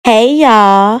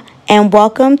and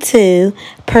welcome to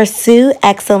Pursue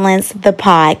Excellence, the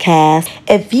podcast.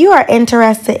 If you are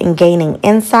interested in gaining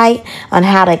insight on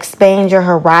how to expand your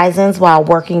horizons while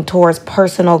working towards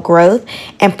personal growth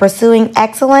and pursuing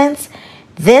excellence,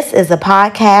 this is a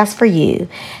podcast for you.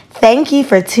 Thank you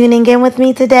for tuning in with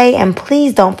me today, and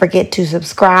please don't forget to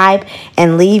subscribe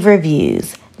and leave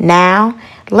reviews. Now,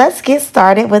 let's get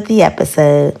started with the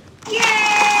episode.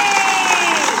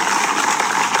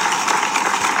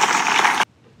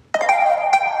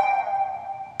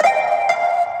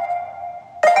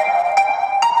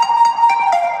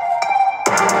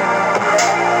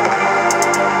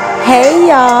 Hey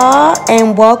y'all,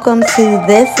 and welcome to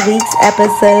this week's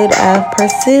episode of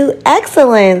Pursue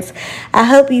Excellence. I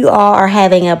hope you all are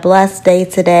having a blessed day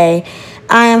today.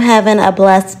 I am having a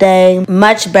blessed day,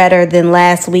 much better than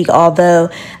last week, although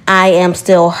I am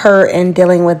still hurt and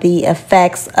dealing with the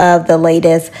effects of the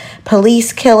latest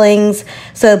police killings.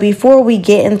 So before we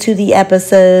get into the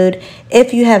episode,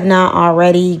 if you have not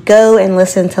already, go and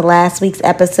listen to last week's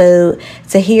episode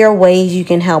to hear ways you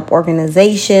can help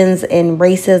organizations in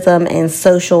racism and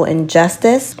social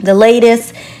injustice. The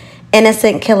latest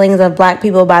innocent killings of Black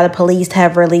people by the police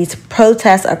have released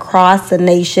protests across the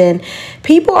nation.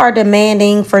 People are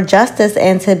demanding for justice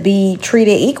and to be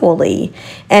treated equally,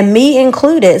 and me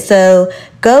included. So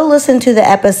go listen to the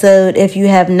episode if you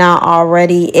have not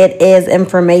already. It is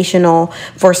informational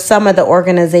for some of the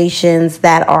organizations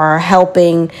that are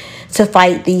helping to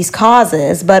fight these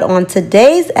causes. But on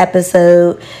today's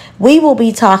episode, we will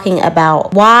be talking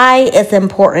about why it's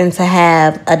important to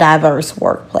have a diverse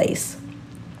workplace.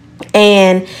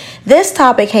 And this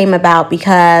topic came about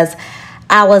because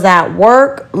I was at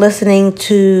work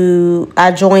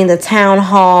I joined the town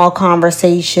hall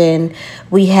conversation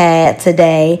we had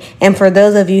today. And for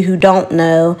those of you who don't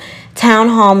know, town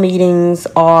hall meetings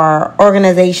are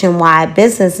organization-wide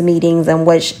business meetings in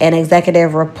which an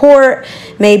executive report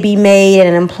may be made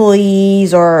and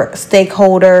employees or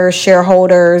stakeholders,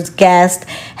 shareholders, guests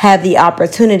have the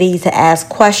opportunity to ask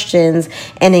questions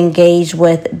and engage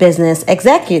with business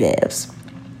executives.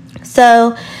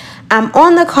 So I'm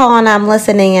on the call and I'm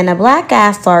listening, and a Black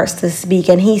guy starts to speak,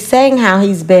 and he's saying how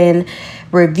he's been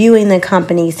reviewing the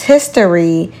company's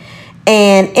history.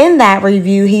 And in that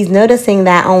review, he's noticing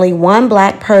that only one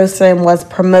Black person was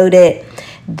promoted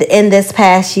in this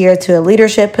past year to a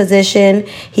leadership position.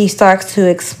 He starts to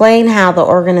explain how the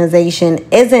organization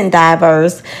isn't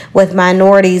diverse, with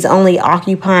minorities only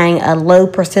occupying a low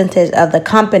percentage of the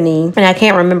company. And I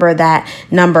can't remember that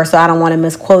number, so I don't want to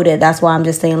misquote it. That's why I'm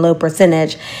just saying low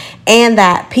percentage. And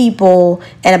that people,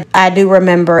 and I do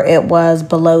remember it was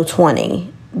below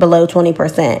 20%.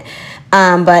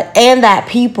 And that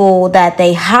people that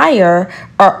they hire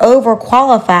are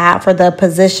overqualified for the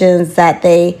positions that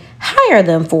they hire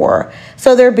them for.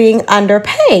 So they're being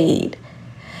underpaid.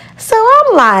 So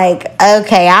I'm like,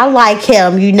 okay, I like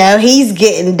him. He's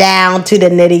getting down to the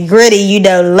nitty gritty.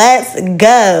 Let's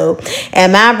go.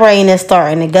 And my brain is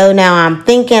starting to go now. I'm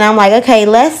like, okay,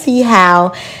 let's see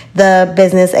how the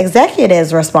business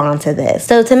executives respond to this.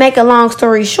 So to make a long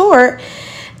story short,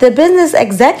 the business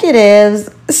executives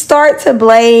start to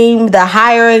blame the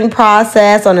hiring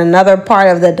process on another part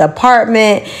of the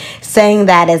department, saying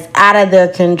that it's out of their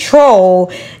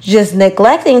control, just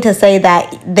neglecting to say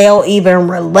that they'll even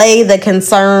relay the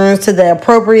concerns to the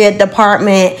appropriate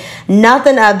department.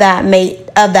 Nothing of that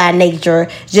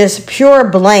nature, just pure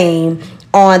blame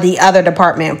on the other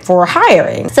department for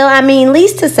hiring. So,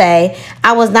 least to say,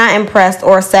 I was not impressed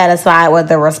or satisfied with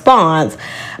the response.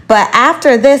 But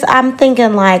after this, I'm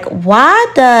thinking,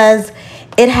 why does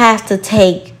it have to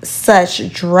take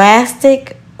such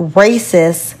drastic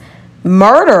racist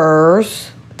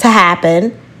murders to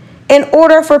happen in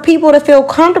order for people to feel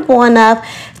comfortable enough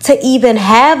to even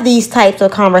have these types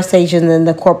of conversations in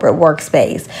the corporate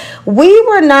workspace?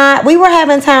 We were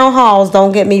having town halls,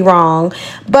 don't get me wrong,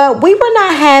 but we were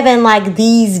not having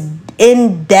these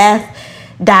in-depth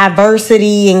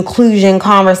diversity, inclusion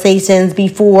conversations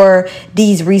before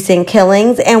these recent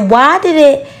killings. And why did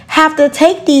it have to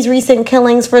take these recent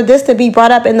killings for this to be brought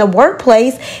up in the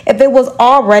workplace if it was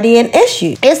already an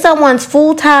issue? It's someone's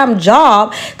full-time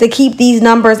job to keep these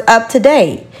numbers up to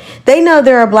date. They know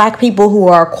there are Black people who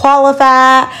are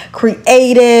qualified,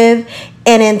 creative,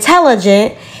 and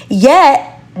intelligent,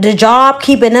 yet the job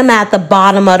keeping them at the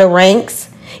bottom of the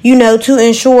ranks, to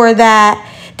ensure that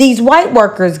these white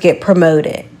workers get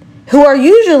promoted, who are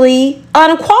usually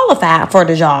unqualified for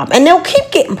the job, and they'll keep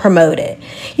getting promoted.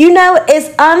 It's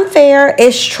unfair,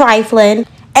 it's trifling,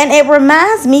 and it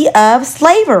reminds me of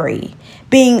slavery,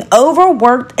 being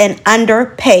overworked and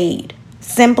underpaid,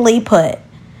 simply put.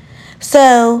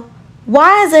 So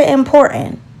why is it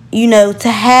important? to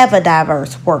have a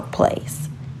diverse workplace.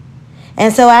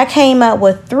 And so I came up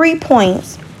with 3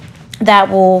 points that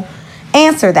will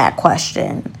answer that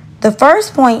question. The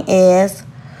first point is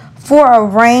for a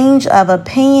range of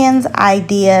opinions,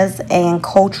 ideas, and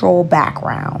cultural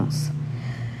backgrounds.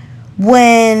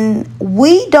 When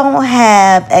we don't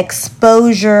have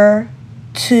exposure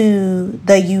to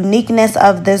the uniqueness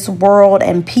of this world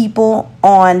and people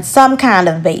on some kind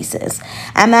of basis,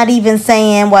 I'm not even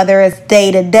saying whether it's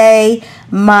day to day,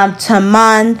 month to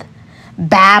month,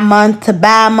 by month to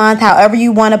by month, however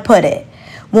you want to put it.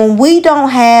 When we don't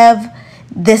have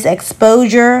this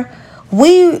exposure,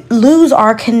 we lose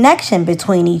our connection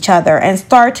between each other and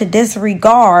start to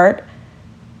disregard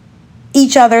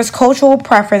each other's cultural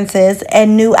preferences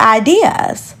and new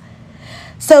ideas.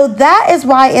 So that is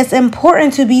why it's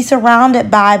important to be surrounded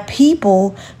by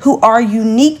people who are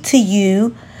unique to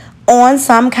you on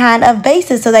some kind of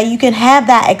basis so that you can have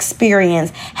that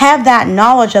experience, have that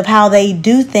knowledge of how they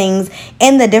do things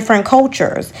in the different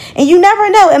cultures. And you never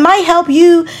know, it might help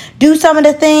you do some of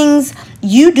the things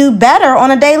you do better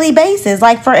on a daily basis.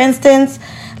 Like, for instance,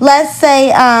 let's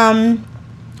say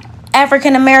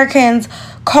African Americans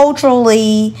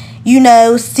culturally,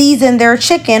 season their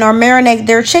chicken or marinate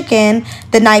their chicken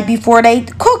the night before they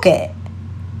cook it.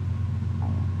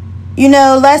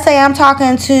 Let's say I'm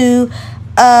talking to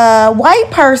a white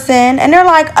person and they're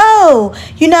like, oh,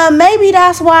 maybe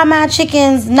that's why my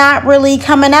chicken's not really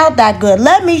coming out that good.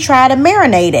 Let me try to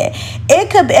marinate it. It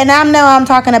could be, and I know I'm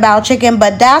talking about chicken,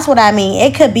 but that's what I mean.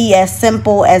 It could be as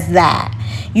simple as that.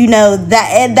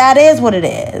 That is what it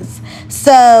is.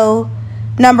 So,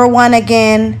 number 1,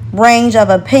 again, range of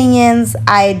opinions,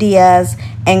 ideas,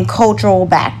 and cultural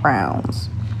backgrounds.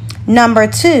 Number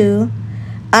 2,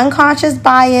 unconscious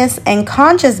bias and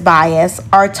conscious bias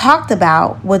are talked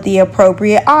about with the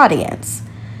appropriate audience.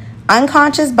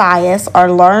 Unconscious bias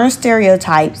are learned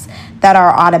stereotypes that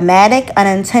are automatic,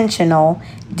 unintentional,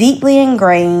 deeply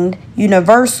ingrained,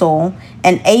 universal,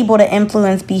 and able to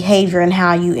influence behavior and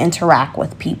how you interact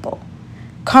with people.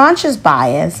 Conscious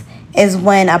bias is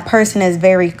when a person is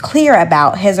very clear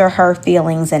about his or her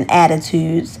feelings and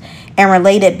attitudes, and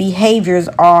related behaviors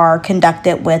are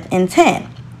conducted with intent.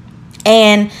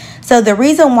 And so the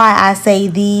reason why I say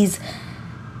these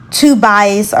 2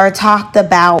 biases are talked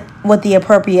about with the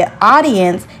appropriate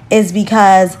audience is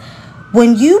because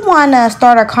when you want to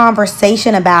start a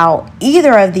conversation about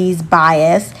either of these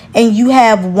biases and you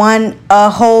have a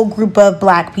whole group of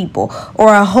Black people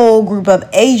or a whole group of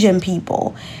Asian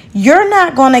people, you're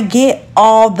not going to get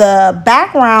all the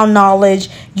background knowledge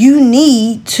you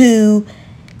need to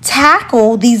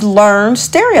tackle these learned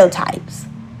stereotypes.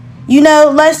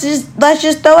 Let's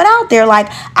just throw it out there. Like,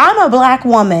 I'm a Black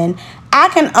woman. I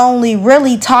can only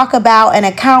really talk about and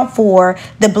account for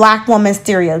the Black woman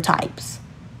stereotypes.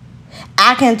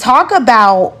 I can talk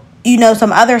about,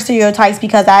 some other stereotypes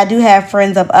because I do have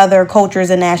friends of other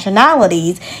cultures and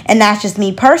nationalities, and that's just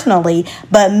me personally.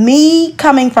 But me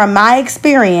coming from my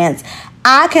experience,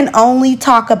 I can only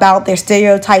talk about their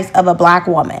stereotypes of a Black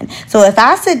woman. So if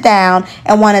I sit down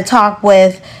and want to talk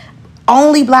with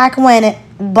only Black women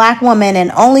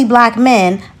and only Black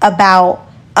men about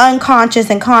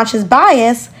unconscious and conscious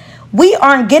bias, we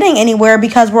aren't getting anywhere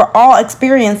because we're all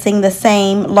experiencing the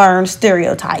same learned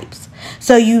stereotypes.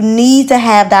 So you need to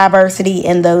have diversity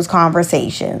in those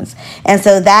conversations. And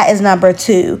so that is number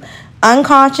 2.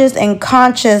 Unconscious and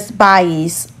conscious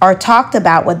bias are talked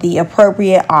about with the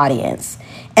appropriate audience.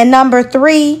 And number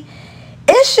 3,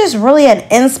 it's just really an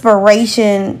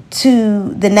inspiration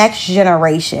to the next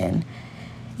generation.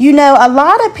 A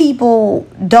lot of people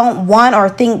don't want or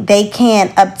think they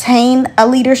can obtain a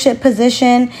leadership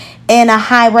position in a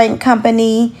high-ranked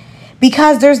company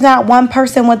because there's not one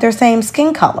person with their same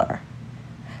skin color.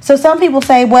 So some people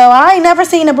say, well, I ain't never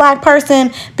seen a Black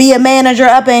person be a manager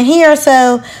up in here,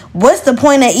 so what's the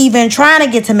point of even trying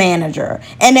to get to manager?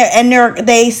 And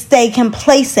they stay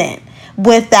complacent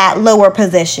with that lower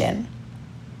position.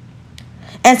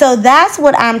 And so that's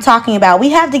what I'm talking about. We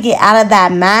have to get out of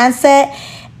that mindset.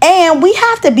 And we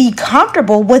have to be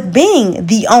comfortable with being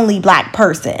the only Black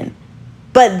person,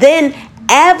 but then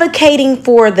advocating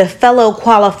for the fellow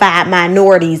qualified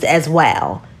minorities as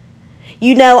well.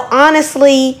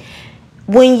 Honestly,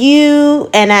 when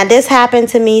this happened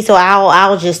to me, so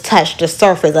I'll just touch the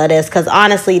surface of this because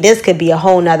honestly, this could be a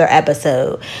whole nother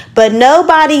episode. But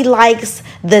nobody likes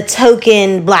the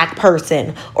token Black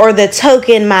person or the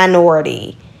token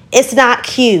minority. It's not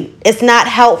cute. It's not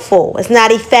helpful. It's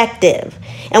not effective.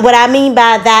 And what I mean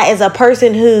by that is a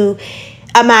person who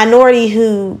a minority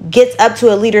who gets up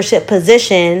to a leadership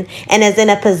position and is in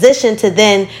a position to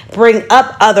then bring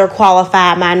up other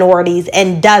qualified minorities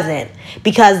and doesn't,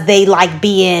 because they like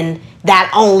being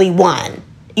that only one,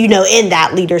 in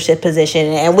that leadership position.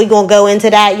 And we're going to go into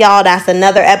that, y'all. That's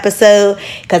another episode,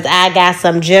 because I got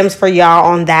some gems for y'all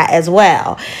on that as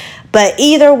well. But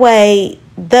either way,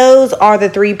 those are the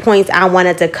 3 points I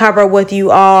wanted to cover with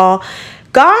you all.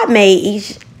 God made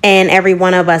each and every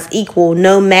one of us equal,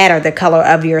 no matter the color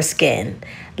of your skin.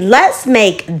 Let's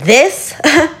make this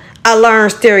a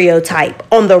learned stereotype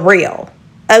on the real.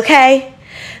 Okay?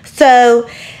 So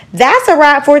that's a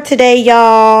wrap for today,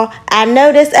 y'all. I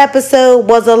know this episode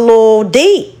was a little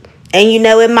deep. And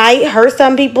it might hurt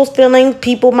some people's feelings.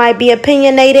 People might be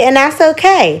opinionated, and that's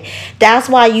okay. That's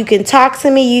why you can talk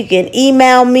to me. You can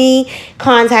email me,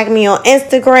 contact me on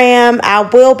Instagram. I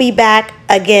will be back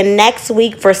again next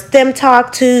week for STEM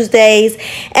Talk Tuesdays.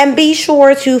 And be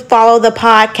sure to follow the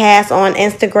podcast on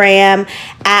Instagram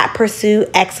at Pursue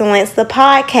Excellence, the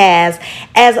podcast.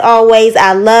 As always,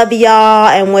 I love y'all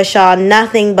and wish y'all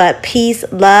nothing but peace,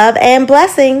 love, and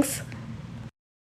blessings.